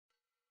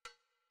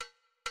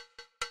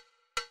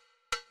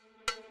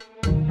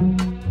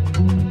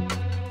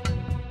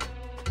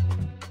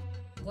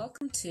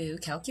Welcome to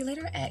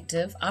Calculator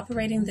Active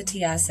operating the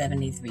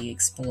TI-73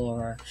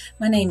 Explorer.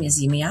 My name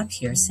is Yumia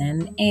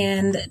Pearson,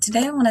 and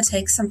today I want to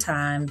take some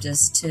time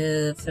just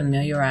to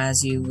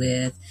familiarize you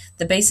with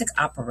the basic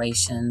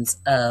operations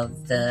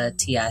of the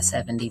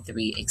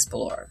TI-73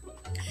 Explorer.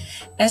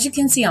 As you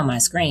can see on my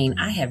screen,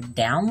 I have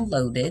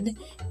downloaded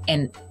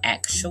an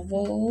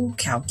actual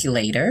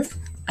calculator,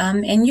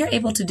 and you're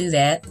able to do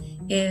that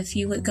if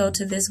you would go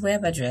to this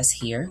web address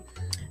here.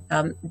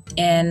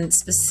 And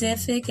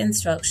specific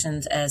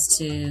instructions as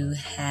to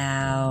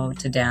how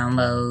to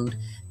download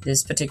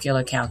this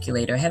particular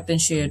calculator have been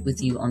shared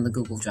with you on the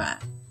Google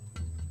Drive.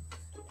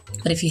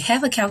 But if you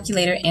have a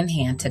calculator in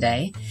hand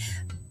today,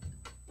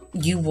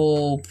 you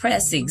will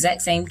press the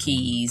exact same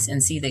keys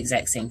and see the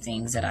exact same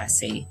things that I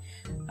see.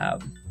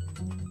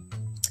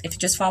 If you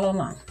just follow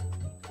along.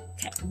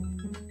 Okay.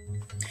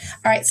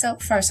 All right, so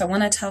first I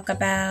want to talk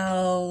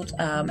about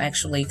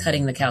actually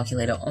cutting the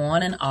calculator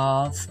on and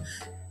off,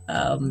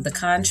 the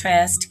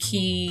contrast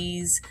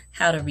keys,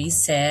 how to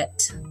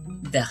reset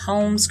the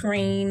home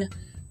screen,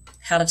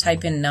 how to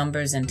type in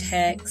numbers and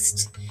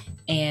text,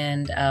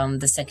 and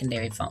the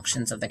secondary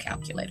functions of the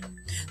calculator.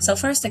 So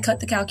first, to cut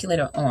the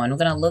calculator on, we're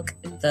going to look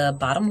at the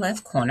bottom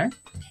left corner,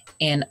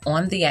 and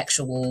on the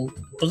actual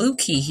blue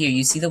key here,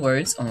 you see the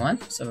words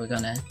on, so we're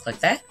going to click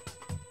that.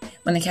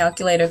 When the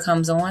calculator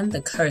comes on,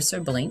 the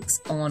cursor blinks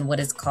on what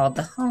is called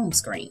the home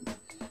screen.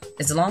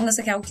 As long as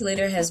the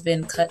calculator has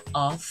been cut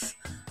off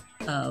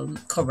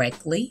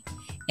correctly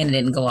and it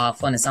didn't go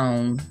off on its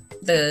own,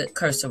 the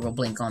cursor will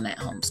blink on that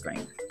home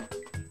screen.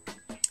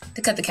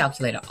 To cut the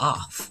calculator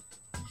off,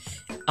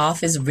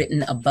 off is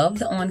written above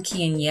the on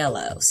key in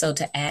yellow. So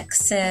to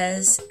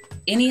access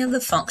any of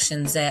the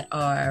functions that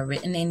are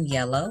written in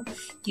yellow,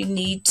 you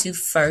need to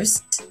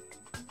first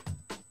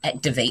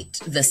activate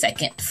the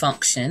second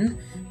function,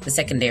 the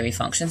secondary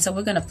function. So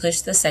we're going to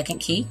push the second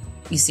key.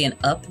 You see an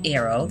up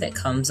arrow that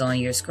comes on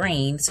your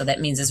screen, so that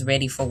means it's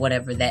ready for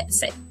whatever that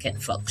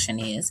second function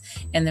is.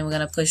 And then we're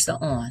going to push the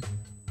on.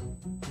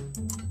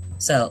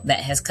 So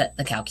that has cut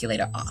the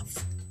calculator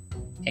off.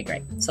 Okay,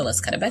 great. So let's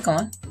cut it back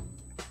on.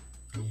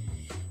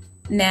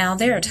 Now,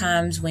 there are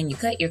times when you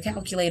cut your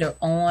calculator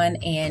on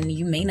and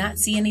you may not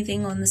see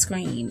anything on the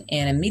screen,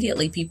 and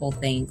immediately people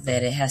think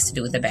that it has to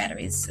do with the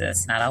batteries.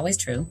 That's not always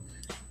true.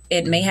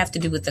 It may have to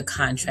do with the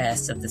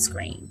contrast of the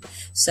screen.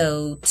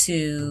 So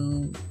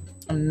to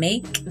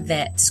make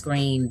that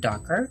screen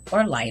darker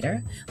or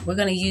lighter, we're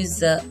going to use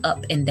the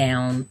up and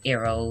down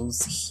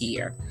arrows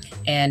here.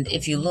 And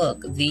if you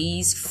look,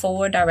 these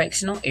 4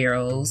 directional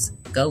arrows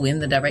go in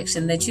the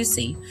direction that you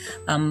see,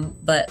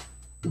 but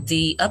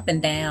the up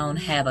and down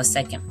have a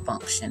second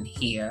function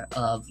here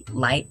of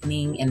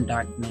lightening and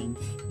darkening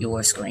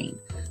your screen.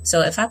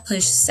 So if I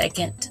push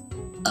second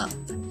up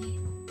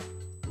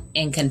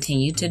and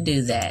continue to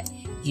do that,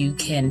 you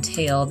can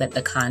tell that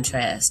the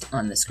contrast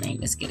on the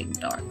screen is getting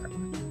darker.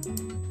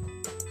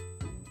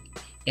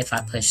 If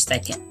I push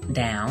second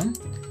down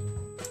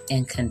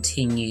and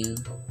continue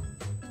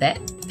that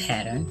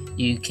pattern,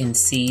 you can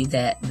see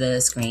that the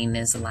screen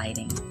is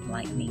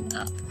lightening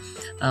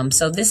up.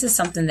 So this is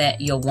something that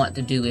you'll want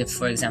to do if,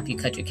 for example, you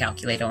cut your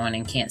calculator on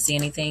and can't see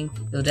anything.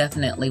 You'll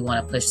definitely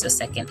want to push the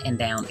second and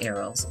down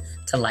arrows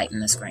to lighten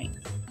the screen.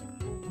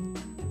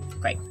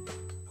 Great.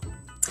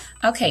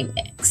 Okay,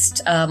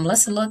 next,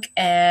 let's look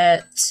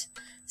at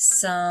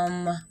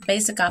some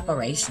basic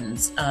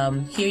operations.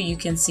 Here you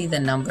can see the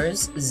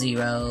numbers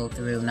 0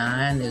 through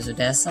 9. There's a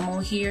decimal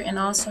here and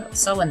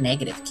also a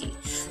negative key.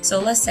 So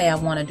let's say I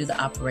want to do the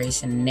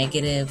operation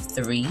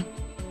 -3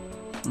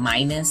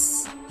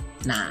 minus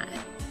 9.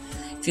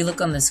 If you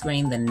look on the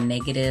screen, the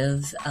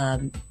negative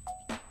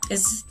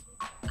is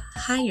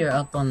higher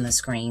up on the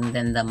screen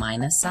than the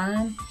minus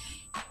sign.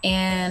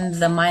 And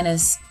the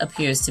minus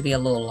appears to be a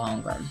little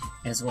longer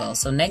as well.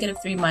 So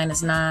 -3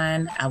 minus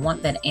 9, I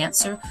want that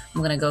answer.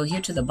 I'm going to go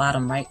here to the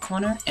bottom right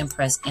corner and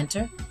press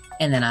enter,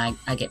 and then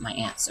I get my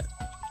answer.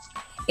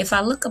 If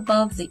I look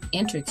above the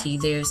enter key,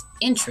 there's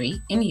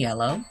entry in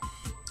yellow.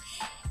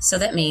 So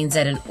that means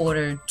that in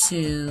order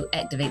to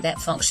activate that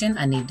function,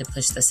 I need to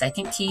push the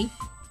second key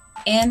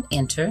and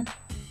enter.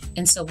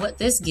 And so what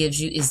this gives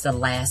you is the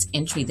last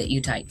entry that you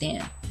typed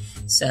in.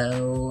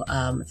 So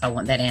if I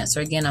want that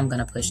answer again, I'm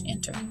going to push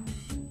enter.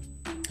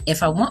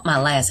 If I want my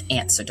last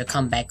answer to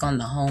come back on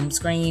the home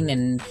screen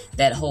and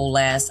that whole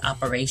last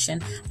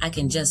operation, I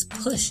can just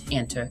push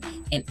enter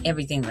and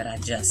everything that I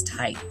just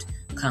typed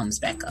comes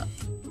back up.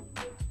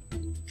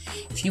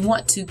 If you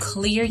want to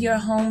clear your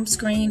home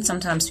screen,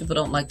 sometimes people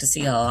don't like to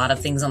see a lot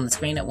of things on the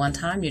screen at one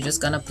time. You're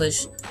just going to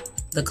push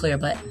the clear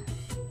button.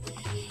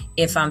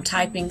 If I'm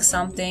typing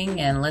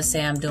something and let's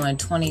say I'm doing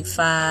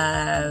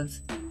 25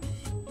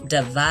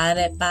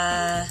 divided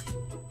by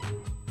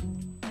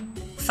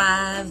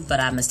 5, but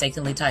I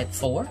mistakenly typed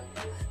 4,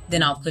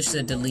 then I'll push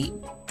the delete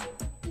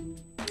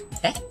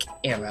back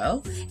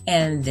arrow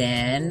and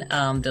then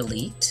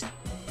delete,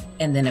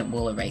 and then it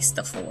will erase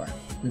the 4.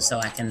 And so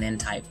I can then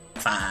type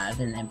 5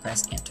 and then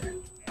press enter.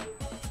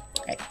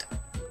 Right.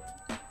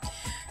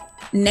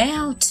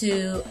 Now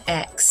to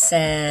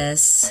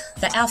access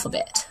the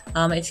alphabet.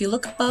 If you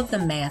look above the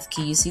math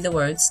key, you see the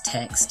words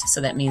text.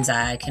 So that means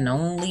I can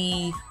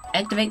only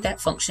activate that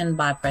function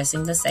by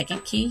pressing the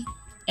second key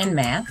in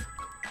math.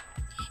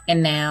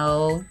 And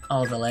now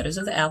all the letters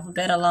of the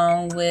alphabet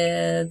along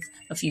with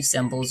a few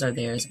symbols are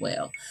there as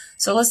well.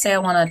 So let's say I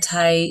want to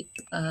type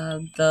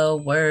the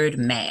word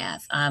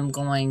math. I'm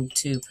going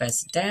to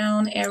press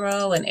down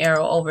arrow and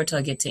arrow over till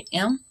I get to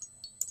M.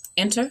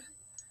 Enter.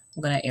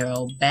 I'm going to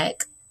arrow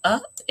back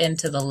up and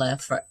to the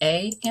left for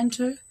A.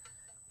 Enter.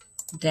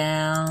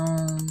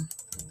 Down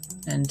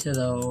and to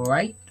the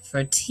right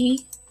for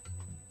T.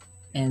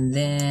 And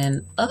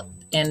then up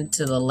and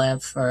to the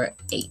left for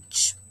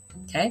H.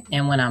 Okay,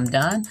 and when I'm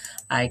done,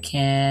 I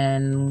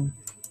can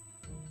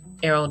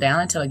arrow down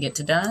until I get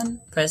to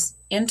done, press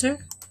enter,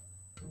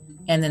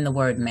 and then the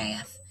word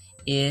math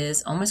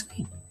is on my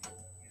screen.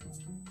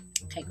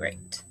 Okay,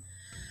 great.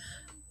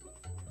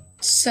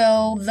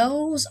 So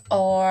those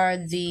are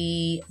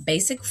the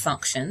basic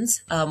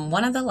functions.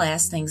 One of the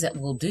last things that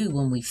we'll do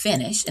when we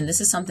finish, and this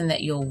is something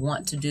that you'll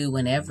want to do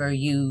whenever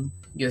your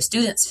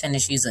students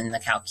finish using the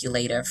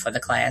calculator for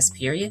the class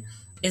period,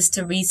 is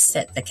to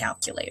reset the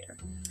calculator.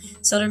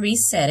 So to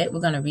reset it, we're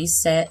going to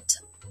reset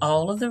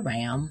all of the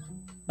RAM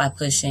by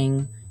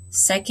pushing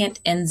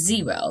second and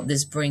 0.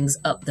 This brings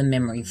up the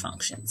memory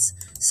functions.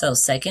 So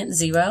second,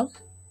 0.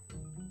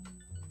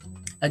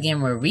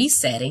 Again, we're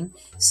resetting,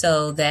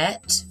 so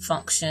that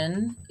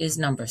function is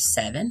number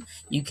 7.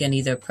 You can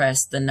either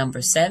press the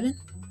number 7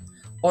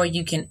 or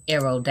you can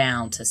arrow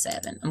down to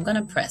 7. I'm going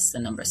to press the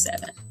number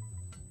 7.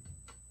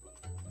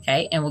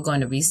 Okay, and we're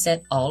going to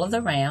reset all of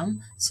the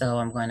RAM. So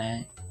I'm going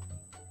to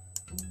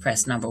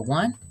press number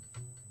 1.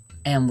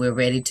 And we're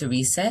ready to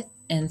reset,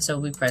 and so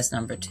we press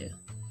number 2.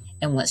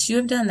 And once you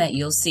have done that,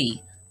 you'll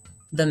see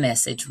the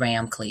message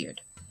RAM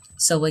cleared.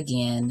 So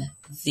again,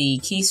 the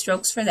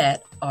keystrokes for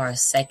that are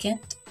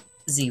second,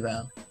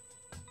 0,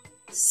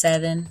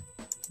 7,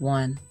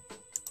 1,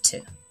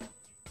 2.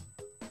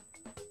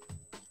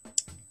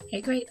 Okay,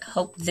 great.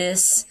 Hope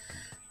this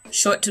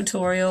short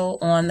tutorial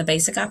on the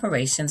basic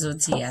operations of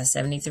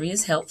TI-73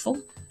 is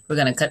helpful. We're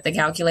going to cut the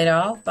calculator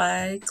off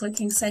by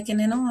clicking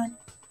second and on.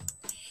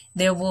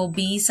 There will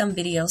be some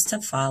videos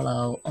to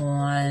follow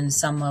on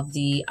some of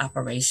the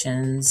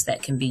operations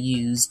that can be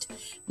used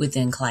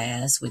within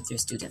class with your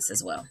students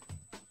as well.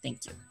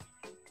 Thank you.